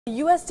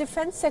U.S.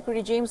 Defense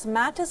Secretary James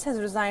Mattis has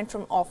resigned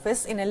from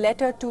office. In a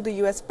letter to the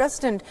U.S.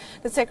 President,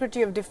 the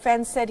Secretary of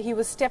Defense said he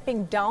was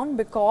stepping down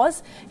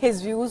because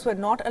his views were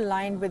not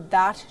aligned with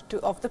that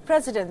of the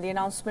President. The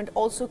announcement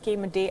also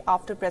came a day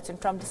after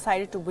President Trump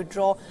decided to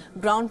withdraw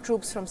ground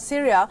troops from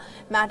Syria.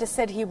 Mattis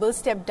said he will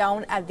step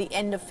down at the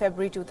end of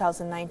February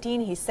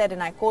 2019. He said,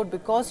 and I quote,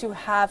 "Because you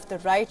have the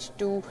right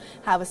to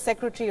have a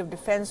Secretary of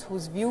Defense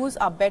whose views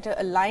are better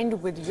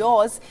aligned with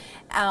yours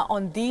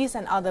on these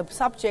and other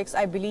subjects,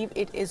 I believe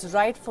it is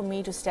right for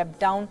me to step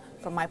down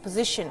from my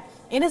position."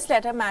 In his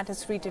letter,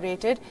 Mattis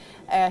reiterated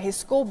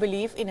his core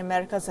belief in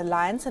America's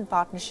alliance and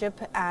partnership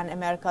and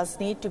America's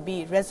need to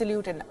be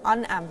resolute and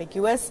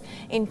unambiguous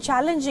in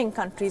challenging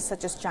countries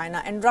such as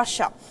China and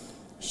Russia.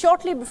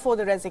 Shortly before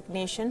the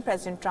resignation,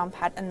 President Trump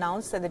had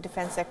announced that the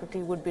Defense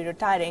Secretary would be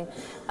retiring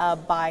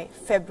by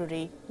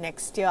February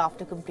next year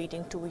after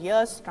completing 2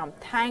 years. Trump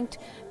thanked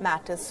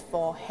Mattis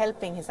for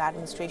helping his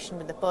administration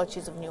with the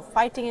purchase of new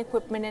fighting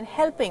equipment and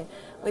helping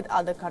with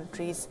other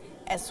countries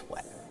as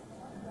well.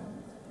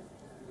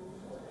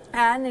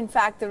 And in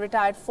fact, the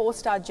retired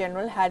four-star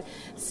general had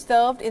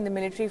served in the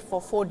military for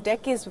 4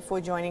 decades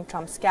before joining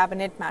Trump's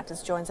cabinet.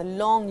 Mattis joins a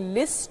long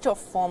list of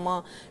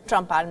former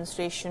Trump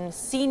administration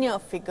senior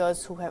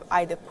figures who have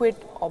either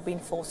quit or been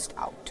forced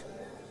out.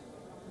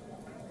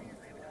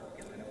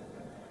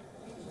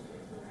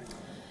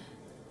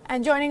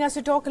 And joining us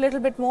to talk a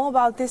little bit more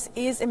about this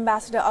is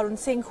Ambassador Arun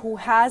Singh, who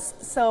has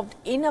served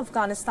in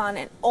Afghanistan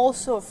and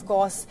also, of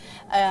course,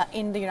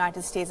 in the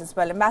United States as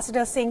well.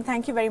 Ambassador Singh,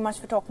 thank you very much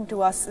for talking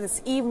to us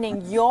this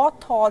evening. Your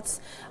thoughts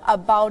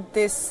about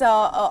this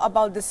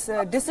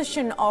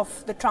decision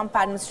of the Trump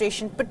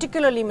administration,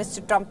 particularly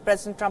Mr. Trump,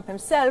 President Trump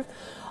himself,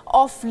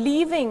 of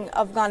leaving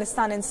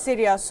Afghanistan and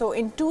Syria. So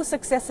in 2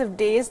 successive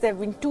days, there have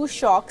been 2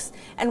 shocks.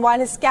 And while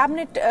his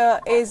cabinet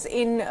is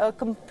in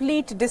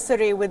complete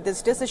disarray with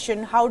this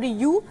decision, how do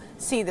you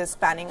see this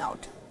panning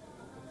out?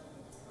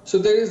 So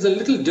there is a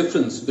little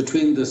difference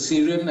between the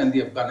Syrian and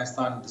the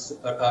Afghanistan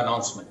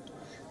announcement.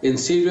 In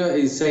Syria,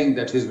 he's saying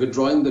that he's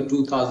withdrawing the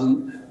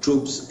 2,000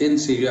 troops in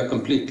Syria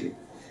completely.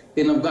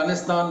 In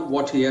Afghanistan,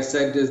 what he has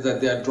said is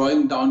that they are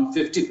drawing down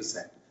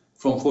 50%.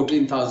 From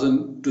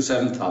 14,000 to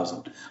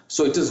 7,000.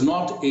 So it is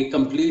not a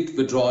complete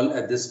withdrawal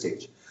at this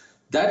stage.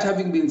 That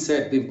having been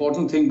said, the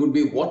important thing would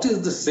be what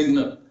is the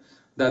signal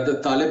that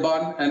the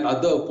Taliban and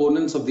other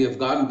opponents of the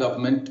Afghan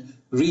government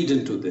read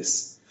into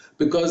this?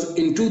 Because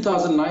in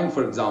 2009,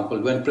 for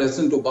example, when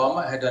President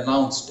Obama had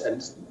announced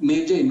a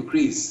major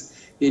increase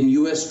in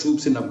US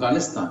troops in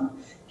Afghanistan,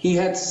 he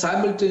had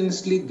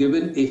simultaneously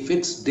given a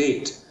fixed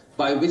date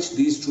by which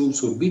these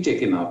troops would be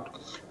taken out.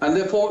 And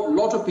therefore, a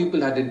lot of people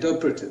had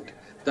interpreted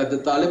that the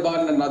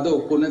Taliban and other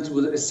opponents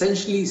would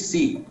essentially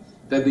see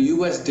that the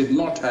US did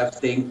not have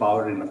staying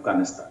power in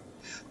Afghanistan.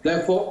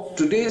 Therefore,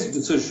 today's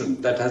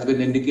decision that has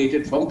been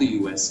indicated from the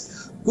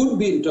US could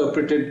be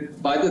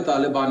interpreted by the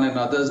Taliban and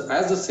others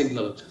as a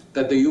signal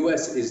that the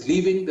US is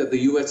leaving, that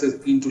the US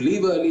is keen to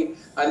leave early,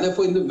 and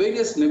therefore in the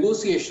various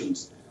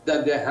negotiations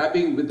that they're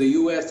having with the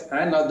US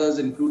and others,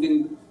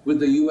 including with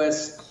the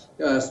US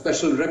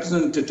Special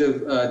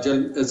Representative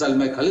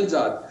Zalmay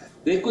Khalilzad,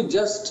 they could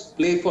just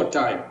play for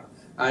time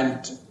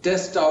and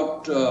test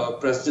out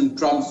President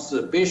Trump's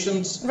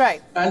patience.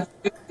 Right. And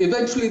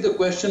eventually the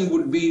question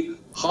would be,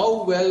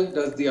 how well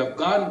does the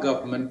Afghan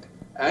government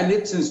and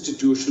its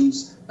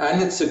institutions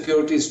and its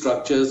security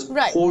structures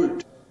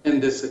hold in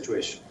this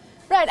situation?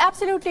 Right,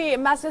 absolutely,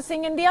 Ambassador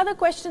Singh. And the other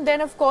question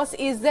then, of course,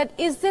 is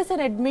this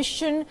an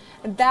admission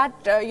that,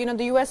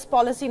 the U.S.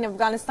 policy in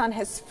Afghanistan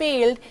has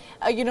failed?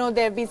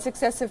 There have been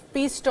successive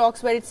peace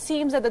talks where it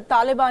seems that the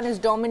Taliban is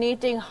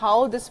dominating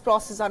how this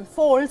process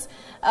unfolds.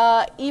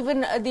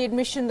 Even the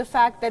admission, the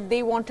fact that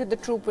they wanted the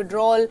troop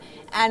withdrawal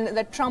and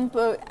that Trump,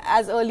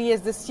 as early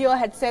as this year,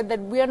 had said that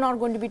we are not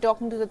going to be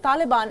talking to the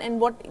Taliban, and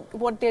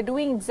what they're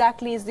doing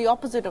exactly is the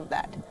opposite of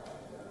that.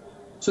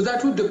 So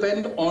that would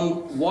depend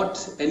on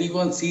what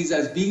anyone sees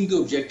as being the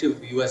objective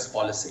of US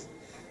policy.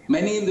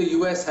 Many in the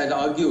US had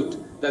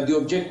argued that the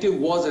objective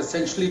was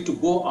essentially to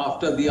go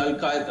after the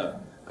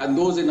Al-Qaeda and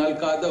those in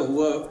Al-Qaeda who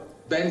were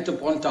bent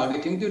upon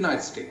targeting the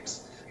United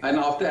States. And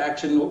after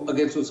action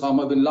against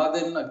Osama bin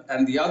Laden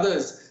and the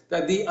others,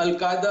 that the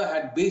Al-Qaeda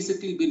had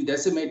basically been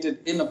decimated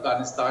in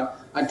Afghanistan,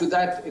 and to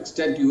that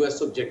extent US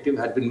objective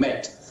had been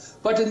met.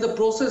 But in the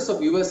process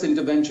of US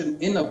intervention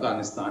in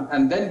Afghanistan,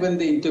 and then when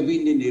they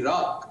intervened in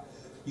Iraq,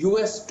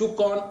 US took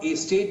on a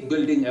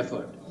state-building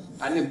effort.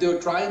 And if they were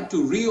trying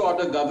to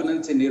reorder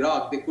governance in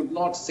Iraq, they could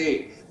not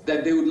say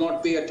that they would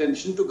not pay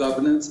attention to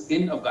governance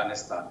in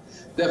Afghanistan.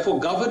 Therefore,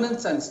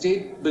 governance and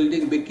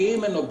state-building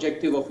became an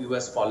objective of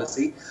US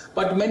policy,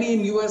 but many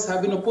in US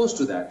have been opposed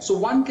to that. So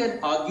one can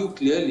argue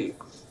clearly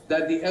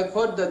that the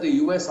effort that the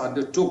US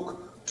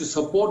undertook to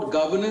support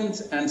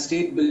governance and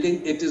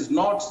state-building, it is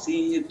not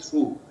seeing it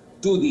through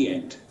to the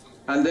end.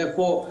 And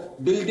therefore,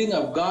 building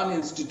Afghan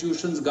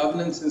institutions,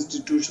 governance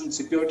institutions,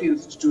 security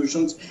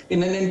institutions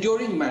in an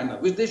enduring manner,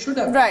 which they should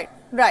have. Right.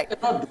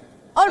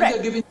 All right.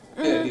 They're giving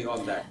clearly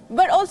on that.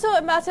 But also,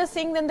 Ambassador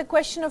Singh, then the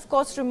question, of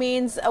course,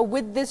 remains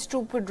with this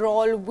troop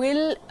withdrawal,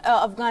 will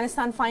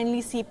Afghanistan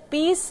finally see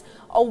peace,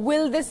 or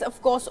will this,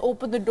 of course,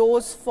 open the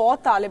doors for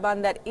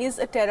Taliban, that is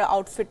a terror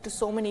outfit to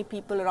so many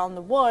people around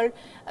the world,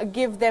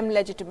 give them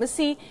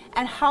legitimacy?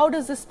 And how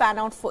does this pan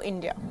out for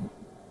India?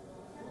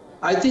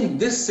 I think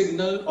this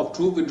signal of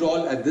troop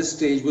withdrawal at this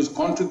stage will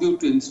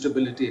contribute to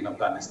instability in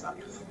Afghanistan.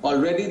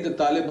 Already the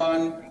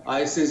Taliban,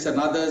 ISIS and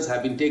others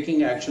have been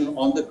taking action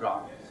on the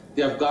ground.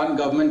 The Afghan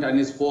government and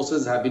its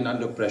forces have been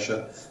under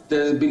pressure.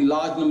 There has been a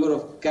large number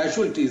of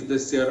casualties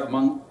this year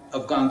among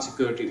Afghan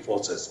security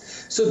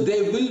forces. So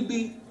there will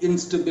be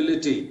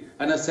instability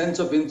and a sense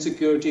of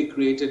insecurity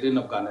created in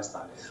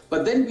Afghanistan.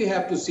 But then we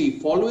have to see,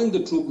 following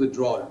the troop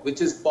withdrawal,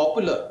 which is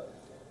popular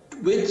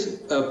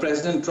with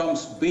President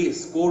Trump's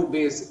core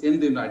base in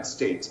the United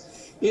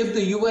States, if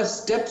the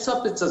US steps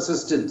up its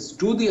assistance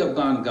to the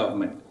Afghan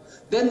government,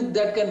 then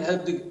that can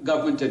help the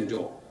government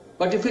endure.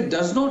 But if it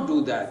does not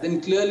do that,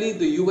 then clearly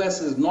the US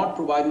is not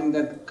providing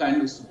that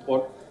kind of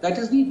support that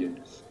is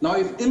needed. Now,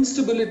 if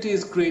instability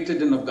is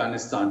created in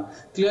Afghanistan,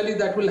 clearly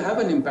that will have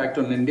an impact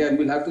on India, and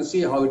we'll have to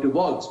see how it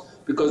evolves,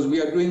 because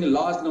we are doing a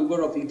large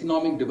number of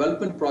economic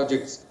development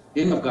projects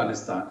in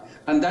Afghanistan,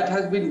 and that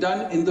has been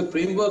done in the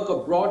framework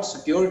of broad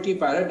security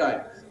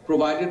paradigm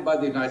provided by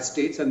the United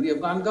States and the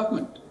Afghan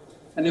government.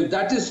 And if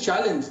that is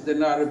challenged,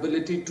 then our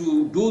ability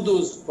to do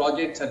those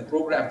projects and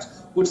programs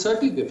would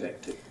certainly be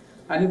affected.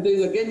 And if there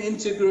is again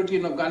insecurity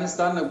in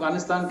Afghanistan,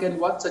 Afghanistan can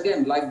once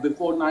again, like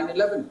before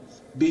 9/11,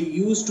 be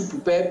used to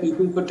prepare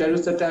people for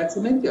terrorist attacks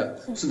in India.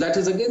 So that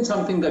is again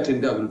something that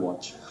India will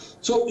watch.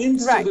 So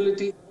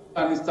instability in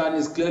Afghanistan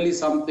is clearly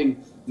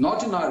something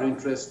not in our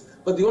interest.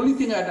 But the only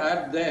thing I'd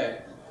add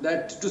there,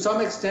 that to some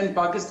extent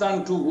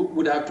Pakistan too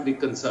would have to be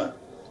concerned.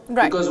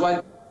 Right. Because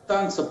while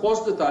Pakistan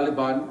supports the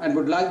Taliban and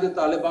would like the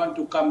Taliban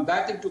to come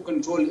back into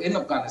control in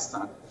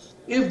Afghanistan,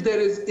 if there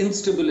is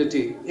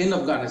instability in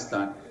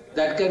Afghanistan,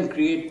 that can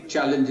create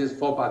challenges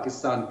for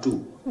Pakistan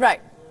too.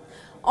 Right.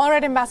 All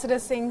right, Ambassador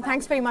Singh,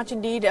 thanks very much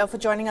indeed for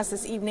joining us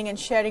this evening and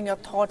sharing your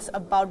thoughts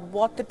about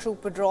what the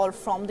troop withdrawal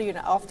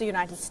of the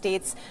United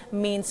States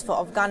means for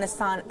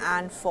Afghanistan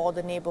and for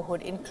the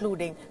neighborhood,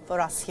 including for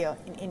us here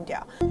in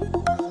India.